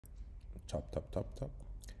Top.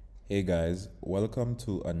 Hey guys, welcome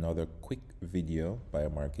to another quick video by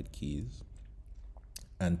Market Keys.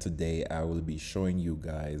 And today I will be showing you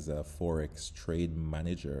guys a Forex trade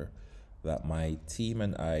manager that my team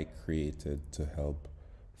and I created to help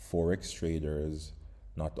Forex traders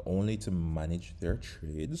not only to manage their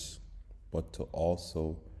trades, but to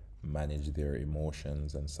also manage their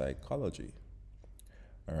emotions and psychology.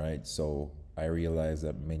 All right, so I realize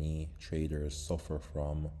that many traders suffer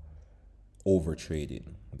from over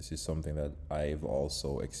trading. This is something that I've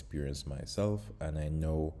also experienced myself, and I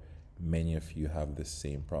know many of you have the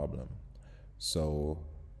same problem. So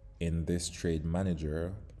in this trade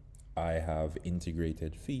manager, I have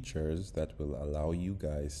integrated features that will allow you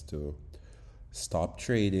guys to stop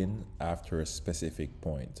trading after a specific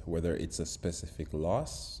point, whether it's a specific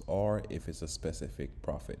loss or if it's a specific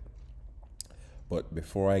profit. But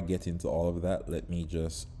before I get into all of that, let me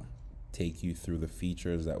just take you through the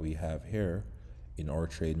features that we have here in our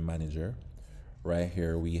trade manager. Right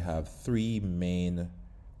here we have three main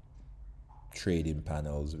trading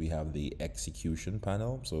panels. We have the execution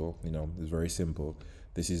panel, so it's very simple.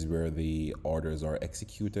 This is where the orders are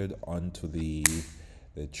executed onto the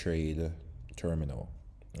trade terminal.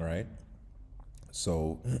 All right,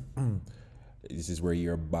 so this is where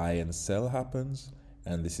your buy and sell happens,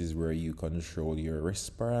 and this is where you control your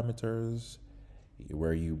risk parameters,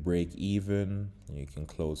 where you break even, you can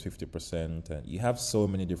close 50%, and you have so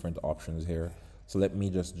many different options here. So let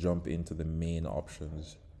me just jump into the main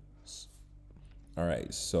options. All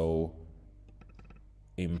right, so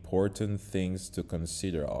important things to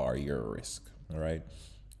consider are your risk. All right,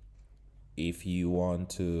 if you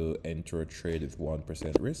want to enter a trade with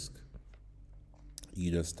 1% risk,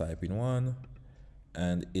 you just type in 1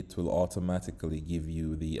 and it will automatically give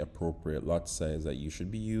you the appropriate lot size that you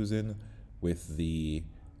should be using with the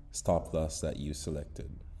stop loss that you selected.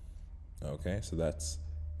 Okay, so that's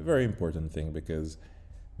a very important thing because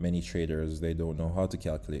many traders, they don't know how to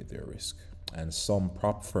calculate their risk. And some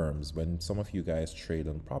prop firms, when some of you guys trade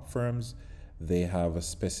on prop firms, they have a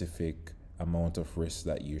specific amount of risk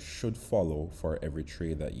that you should follow for every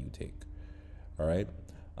trade that you take. All right,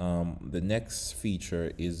 the next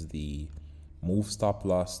feature is the move stop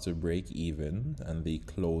loss to break even and the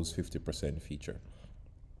close 50% feature.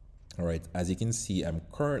 All right, as you can see, I'm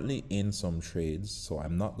currently in some trades, so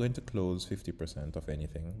I'm not going to close 50% of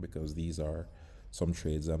anything because these are some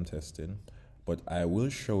trades I'm testing, but I will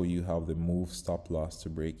show you how the move stop loss to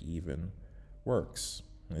break even works.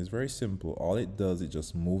 It's very simple. All it does, it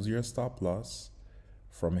just moves your stop loss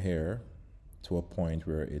from here to a point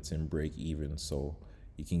where it's in break even, so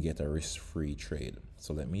you can get a risk-free trade.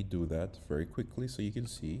 So let me do that very quickly so you can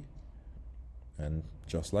see. And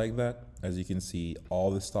just like that, as you can see, all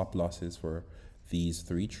the stop losses for these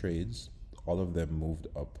three trades, all of them moved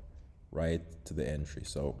up right to the entry.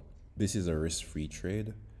 So this is a risk-free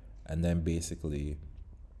trade, and then basically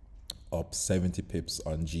up 70 pips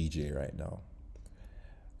on GJ right now.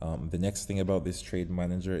 The next thing about this trade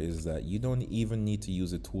manager is that you don't even need to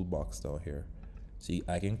use a toolbox down here. See,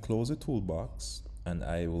 I can close a toolbox and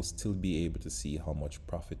I will still be able to see how much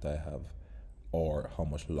profit I have or how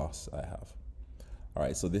much loss I have. All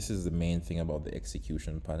right, so this is the main thing about the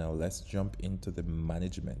execution panel. Let's jump into the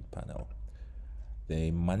management panel.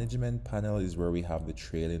 The management panel is where we have the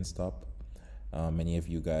trailing stop. Many of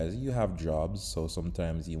you guys, you have jobs, so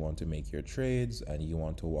sometimes you want to make your trades and you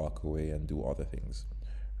want to walk away and do other things,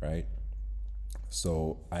 right?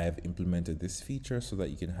 So I have implemented this feature so that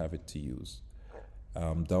you can have it to use.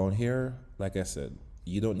 Down here, like I said,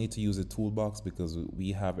 you don't need to use a toolbox because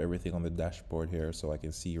we have everything on the dashboard here. So I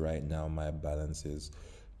can see right now my balance is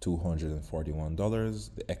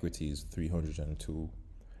 $241. The equity is 302,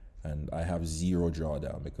 and I have zero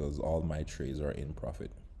drawdown because all my trades are in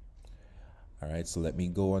profit. All right, so let me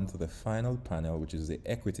go on to the final panel, which is the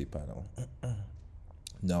equity panel.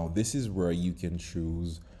 Now, this is where you can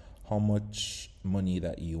choose how much money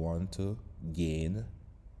that you want to gain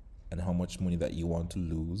and how much money that you want to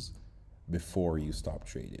lose before you stop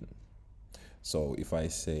trading. So if I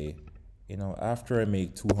say, after I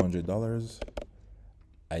make $200,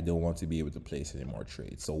 I don't want to be able to place any more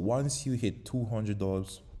trades. So once you hit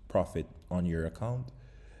 $200 profit on your account,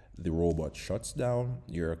 the robot shuts down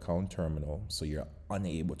your account terminal, so you're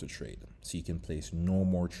unable to trade. So you can place no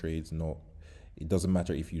more trades. It doesn't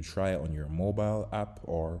matter if you try it on your mobile app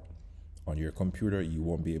or on your computer, you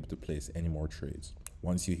won't be able to place any more trades.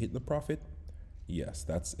 Once you hit the profit, yes,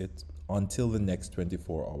 that's it until the next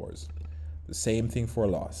 24 hours. The same thing for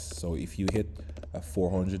loss. So if you hit a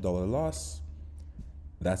 $400 loss,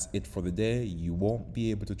 that's it for the day. You won't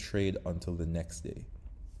be able to trade until the next day.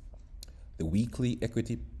 The weekly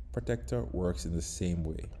equity protector works in the same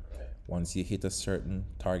way. Once you hit a certain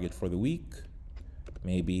target for the week,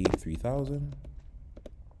 maybe 3,000,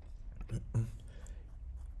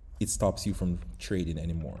 it stops you from trading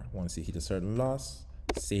anymore. Once you hit a certain loss,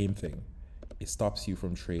 same thing. It stops you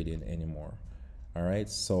from trading anymore. All right,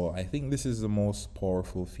 so I think this is the most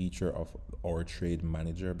powerful feature of our trade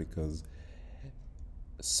manager, because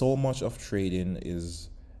so much of trading is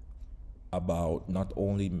about not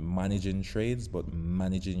only managing trades, but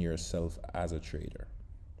managing yourself as a trader.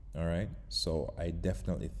 All right, so I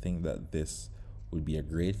definitely think that this would be a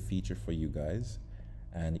great feature for you guys.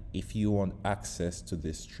 And if you want access to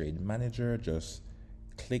this trade manager, just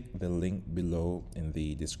click the link below in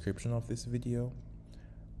the description of this video.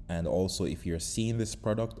 And also, if you're seeing this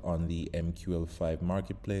product on the MQL5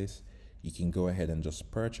 marketplace, you can go ahead and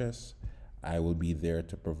just purchase. I will be there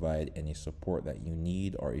to provide any support that you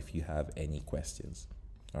need, or if you have any questions.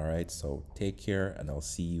 All right, so take care, and I'll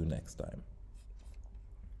see you next time.